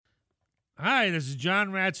Hi, this is John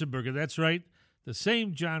Ratzenberger. That's right, the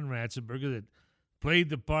same John Ratzenberger that played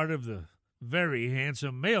the part of the very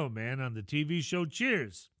handsome mailman on the TV show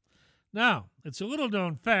Cheers. Now, it's a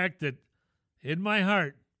little-known fact that, in my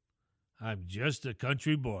heart, I'm just a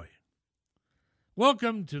country boy.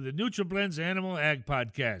 Welcome to the NutriBlends Animal Ag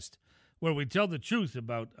Podcast, where we tell the truth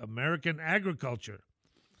about American agriculture.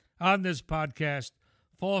 On this podcast,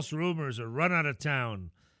 false rumors are run out of town,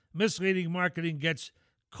 misleading marketing gets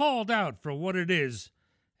called out for what it is,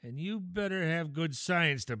 and you better have good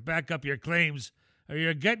science to back up your claims or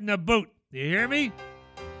you're getting a boot. You hear me?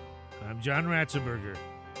 I'm John Ratzenberger,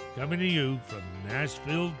 coming to you from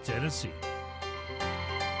Nashville, Tennessee.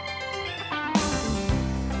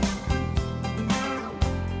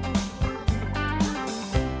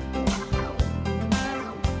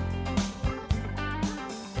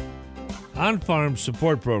 On-farm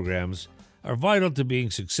support programs are vital to being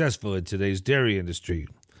successful in today's dairy industry.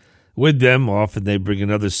 With them, often they bring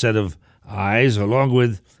another set of eyes along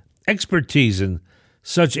with expertise in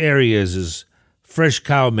such areas as fresh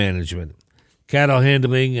cow management, cattle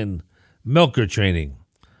handling, and milker training.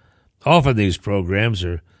 Often these programs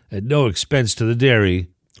are at no expense to the dairy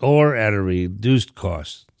or at a reduced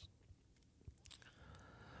cost.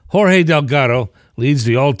 Jorge Delgado leads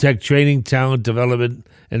the Alltech Training, Talent Development,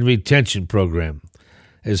 and Retention Program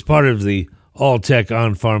as part of the Alltech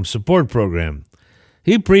On-Farm Support Program.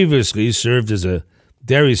 He previously served as a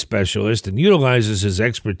dairy specialist and utilizes his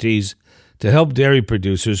expertise to help dairy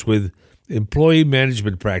producers with employee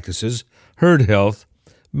management practices, herd health,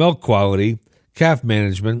 milk quality, calf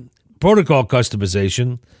management, protocol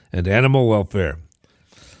customization, and animal welfare.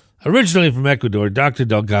 Originally from Ecuador, Dr.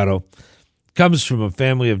 Delgado comes from a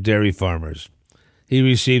family of dairy farmers. He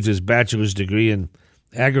received his bachelor's degree in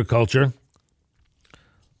agriculture.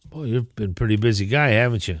 Boy, you've been a pretty busy guy,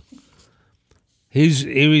 haven't you?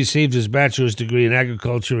 He received his bachelor's degree in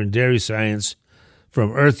agriculture and dairy science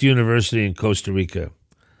from Earth University in Costa Rica.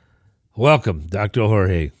 Welcome, Dr.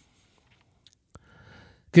 Jorge.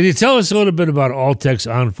 Can you tell us a little bit about Alltech's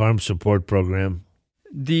On-Farm Support Program?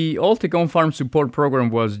 The Alltech On-Farm Support Program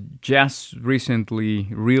was just recently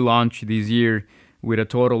relaunched this year with a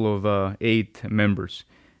total of 8 members.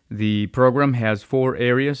 The program has 4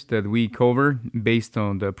 areas that we cover based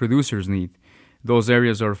on the producer's need. Those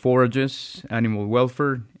areas are forages, animal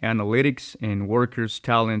welfare, analytics, and workers'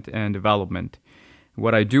 talent and development.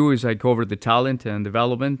 What I do is I cover the talent and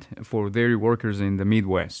development for dairy workers in the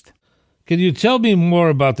Midwest. Can you tell me more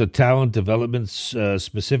about the talent developments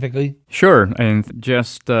specifically? Sure, and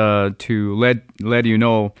just to let you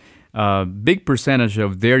know, a big percentage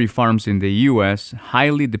of dairy farms in the U.S.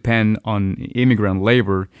 highly depend on immigrant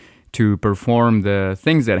labor to perform the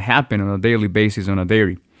things that happen on a daily basis on a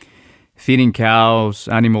dairy. Feeding cows,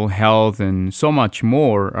 animal health, and so much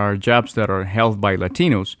more are jobs that are held by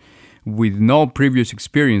Latinos with no previous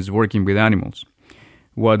experience working with animals.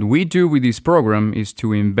 What we do with this program is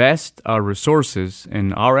to invest our resources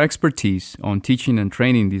and our expertise on teaching and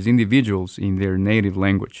training these individuals in their native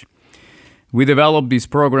language. We developed this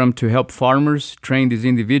program to help farmers train these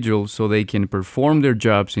individuals so they can perform their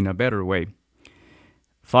jobs in a better way.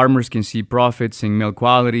 Farmers can see profits in milk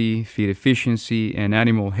quality, feed efficiency, and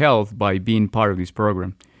animal health by being part of this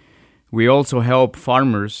program. We also help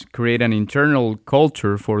farmers create an internal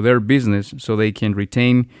culture for their business so they can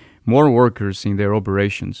retain more workers in their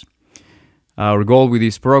operations. Our goal with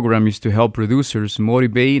this program is to help producers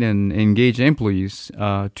motivate and engage employees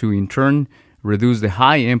to, in turn, reduce the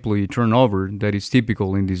high employee turnover that is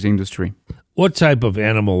typical in this industry. What type of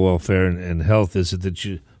animal welfare and health is it that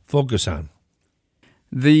you focus on?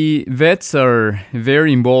 The vets are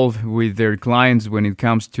very involved with their clients when it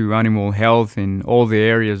comes to animal health in all the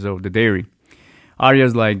areas of the dairy.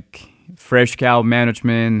 Areas like fresh cow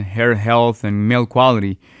management, hair health, and milk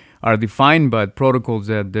quality are defined by protocols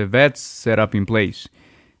that the vets set up in place.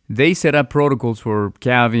 They set up protocols for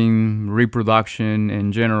calving, reproduction,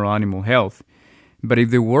 and general animal health. But if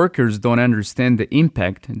the workers don't understand the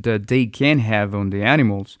impact that they can have on the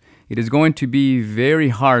animals, it is going to be very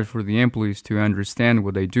hard for the employees to understand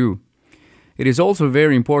what they do. It is also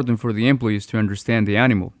very important for the employees to understand the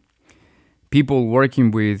animal. People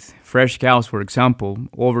working with fresh cows, for example,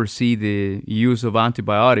 oversee the use of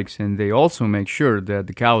antibiotics, and they also make sure that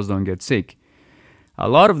the cows don't get sick. A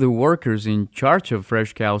lot of the workers in charge of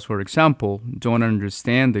fresh cows, for example, don't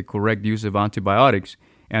understand the correct use of antibiotics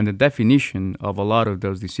and the definition of a lot of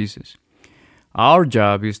those diseases. Our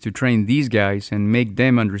job is to train these guys and make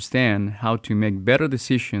them understand how to make better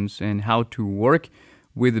decisions and how to work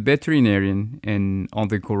with the veterinarian and on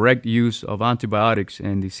the correct use of antibiotics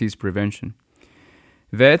and disease prevention.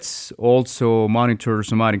 Vets also monitor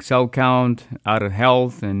somatic cell count, adult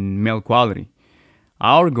health, and milk quality.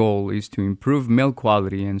 Our goal is to improve milk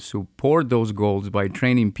quality and support those goals by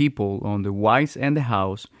training people on the whys and the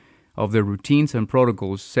hows of the routines and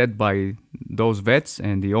protocols set by those vets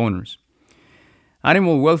and the owners.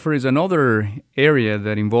 Animal welfare is another area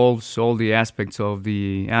that involves all the aspects of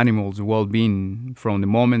the animal's well-being from the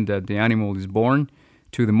moment that the animal is born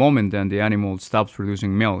to the moment that the animal stops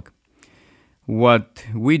producing milk. What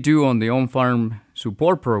we do on the on-farm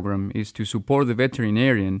support program is to support the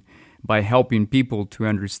veterinarian by helping people to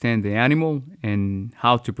understand the animal and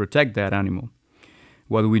how to protect that animal.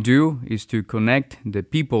 What we do is to connect the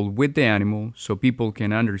people with the animal so people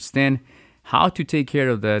can understand how to take care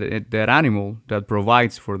of that animal that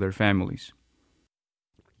provides for their families.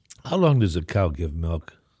 How long does a cow give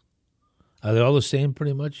milk? Are they all the same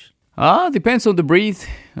pretty much? Depends on the breed.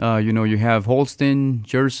 You have Holstein,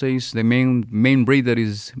 Jerseys. The main breed that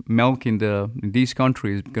is milk in this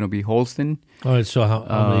country is going to be Holstein. All right, so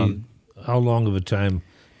how long of a time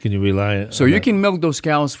can you rely on? So you can milk those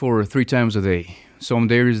cows for 3 times a day. Some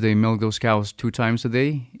dairies, they milk those cows 2 times a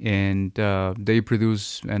day, and they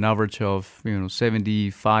produce an average of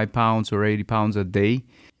 75 pounds or 80 pounds a day.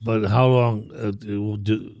 But how long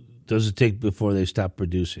does it take before they stop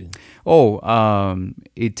producing?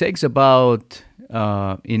 It takes about,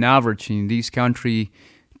 in average in this country,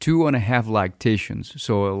 2.5 lactations.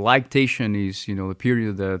 So a lactation is, the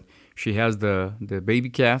period that she has the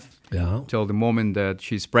baby calf till the moment that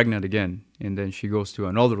she's pregnant again, and then she goes to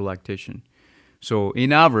another lactation. So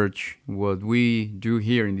in average, what we do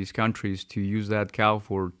here in this country is to use that cow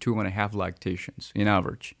for 2.5 lactations in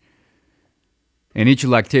average. And each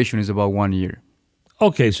lactation is about 1 year.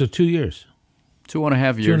 Okay, so 2 years.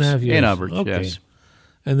 2.5 years. 2.5 years. In average, okay. Yes.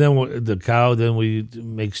 And then the cow, then we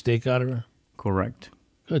make steak out of her? Correct.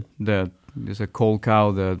 Good. That is a cold cow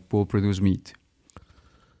that will produce meat.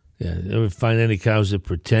 Yeah, you ever find any cows that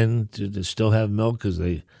pretend to still have milk because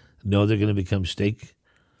they know they're going to become steak?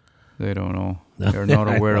 They don't know. They're not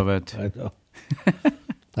aware of it. I know.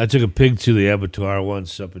 I took a pig to the abattoir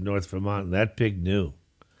once up in North Vermont, and that pig knew.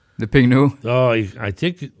 The pig knew? Oh, I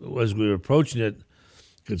think as we were approaching it,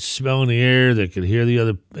 could smell in the air, they could hear the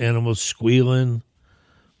other animals squealing,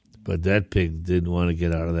 but that pig didn't want to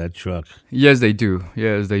get out of that truck. Yes, they do.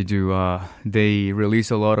 They release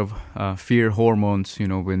a lot of fear hormones,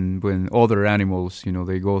 when other animals,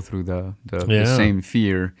 they go through the same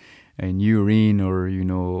fear. And urine or,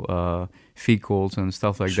 fecals and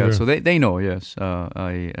stuff like that. So they know, yes.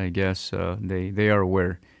 I guess they are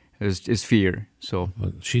aware. It's fear. So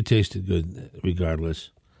well, she tasted good regardless.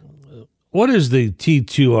 What is the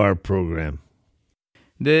T2R program?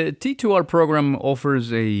 The T2R program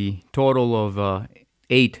offers a total of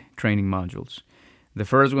 8 training modules. The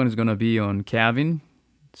first one is going to be on calving.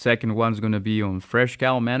 Second one is going to be on fresh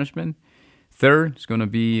cow management. Third is going to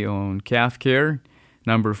be on calf care.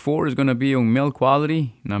 Number 4 is going to be on milk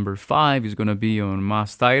quality. Number 5 is going to be on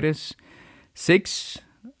mastitis. 6,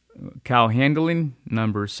 cow handling.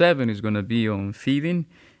 Number 7 is going to be on feeding.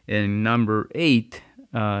 And number 8,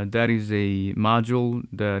 that is a module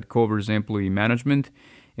that covers employee management.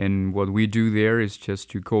 And what we do there is just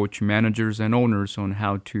to coach managers and owners on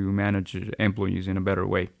how to manage employees in a better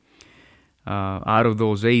way. Out of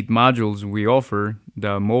those 8 modules we offer,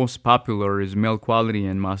 the most popular is milk quality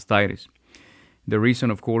and mastitis. The reason,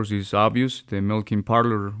 of course, is obvious. The milking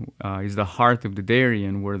parlor is the heart of the dairy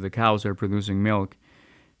and where the cows are producing milk.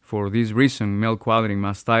 For this reason, milk quality and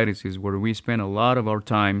mastitis is where we spend a lot of our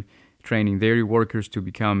time training dairy workers to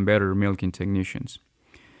become better milking technicians.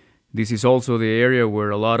 This is also the area where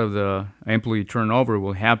a lot of the employee turnover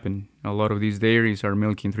will happen. A lot of these dairies are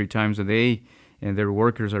milking 3 times a day, and their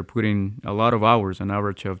workers are putting a lot of hours, an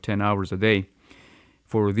average of 10 hours a day.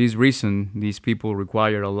 For this reason, these people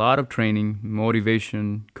require a lot of training,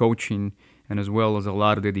 motivation, coaching, and as well as a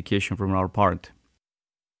lot of dedication from our part.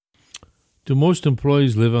 Do most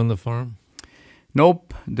employees live on the farm?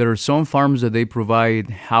 Nope. There are some farms that they provide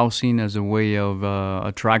housing as a way of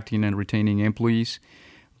attracting and retaining employees,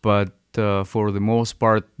 but for the most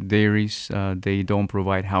part, dairies, they don't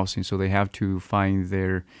provide housing, so they have to find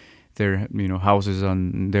their houses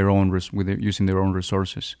on their own using their own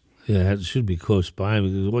resources. Yeah, it should be close by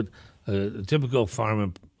because a typical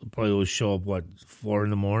farm employee will show up 4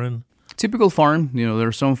 a.m? Typical farm, there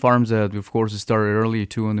are some farms that of course start early,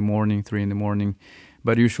 2 a.m, 3 a.m,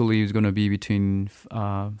 but usually it's going to be between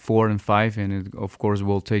 4 and 5, and it of course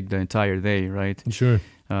will take the entire day, right? Sure.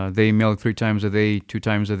 They milk 3 times a day, 2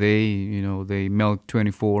 times a day. They milk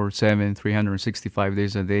 24/7, 365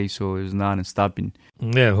 days a day, so it's not stopping.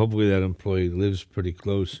 Yeah, hopefully that employee lives pretty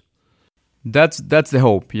close. That's the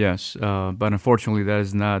hope, yes. But unfortunately, that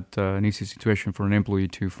is not an easy situation for an employee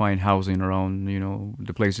to find housing around,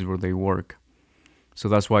 the places where they work. So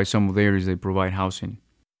that's why some of the areas they provide housing.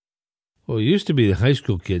 Well, it used to be the high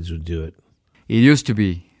school kids would do it. It used to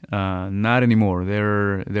be, not anymore.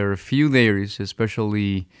 There are a few dairies,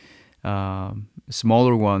 especially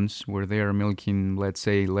smaller ones, where they are milking, let's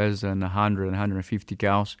say, less than 100, 150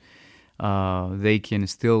 cows. They can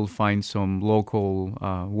still find some local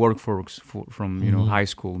workforce from high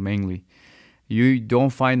school mainly. You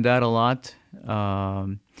don't find that a lot,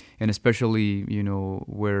 and especially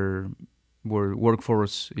where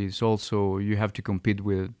workforce is also, you have to compete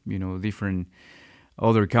with different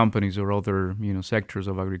other companies or other sectors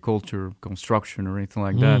of agriculture, construction, or anything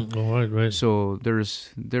like that. Right. So there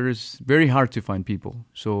is very hard to find people.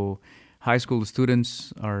 So high school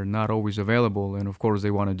students are not always available, and of course they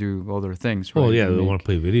want to do other things. Right? Oh yeah, they want to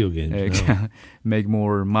play video games. Make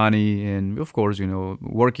more money, and of course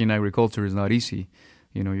working in agriculture is not easy.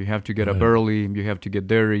 You have to get up early, you have to get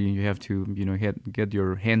dirty, you have to get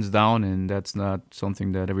your hands down, and that's not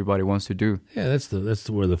something that everybody wants to do. Yeah, that's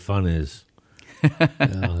where the fun is.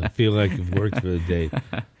 I feel like I've worked for the day.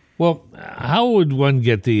 Well, how would one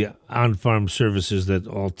get the on-farm services that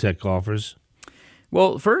Alltech offers?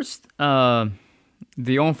 Well, first,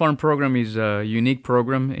 the on-farm program is a unique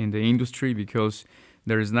program in the industry because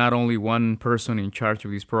there is not only one person in charge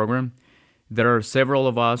of this program. There are several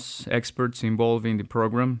of us experts involved in the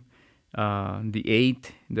program. The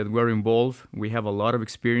 8 that were involved, we have a lot of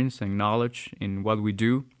experience and knowledge in what we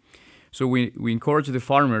do. So we encourage the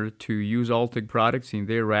farmer to use Alltech products in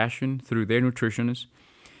their ration through their nutritionists.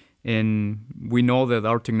 And we know that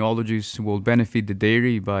our technologies will benefit the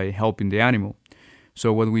dairy by helping the animal.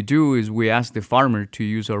 So what we do is we ask the farmer to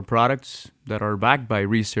use our products that are backed by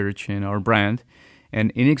research and our brand.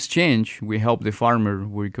 And in exchange, we help the farmer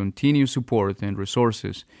with continued support and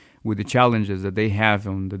resources with the challenges that they have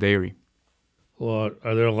on the dairy. Well,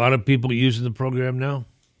 are there a lot of people using the program now?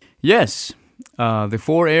 Yes. The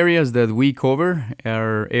 4 areas that we cover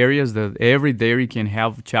are areas that every dairy can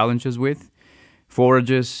have challenges with.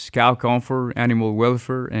 Forages, cow comfort, animal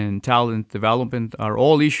welfare, and talent development are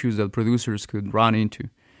all issues that producers could run into.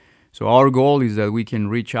 So our goal is that we can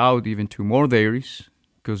reach out even to more dairies,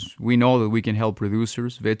 because we know that we can help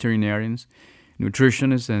producers, veterinarians,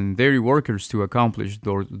 nutritionists, and dairy workers to accomplish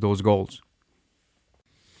those goals.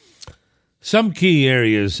 Some key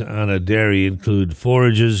areas on a dairy include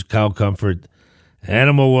forages, cow comfort,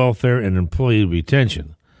 animal welfare, and employee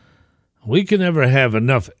retention. We can never have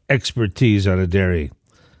enough expertise on a dairy.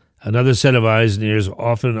 Another set of eyes and ears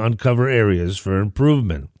often uncover areas for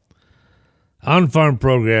improvement. On-farm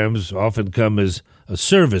programs often come as a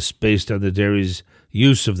service based on the dairy's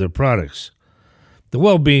use of their products. The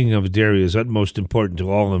well-being of a dairy is utmost important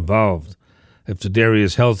to all involved. If the dairy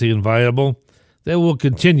is healthy and viable, they will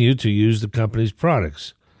continue to use the company's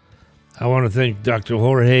products. I want to thank Dr.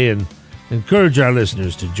 Jorge and encourage our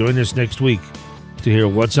listeners to join us next week to hear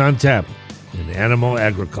what's on tap in animal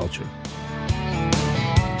agriculture.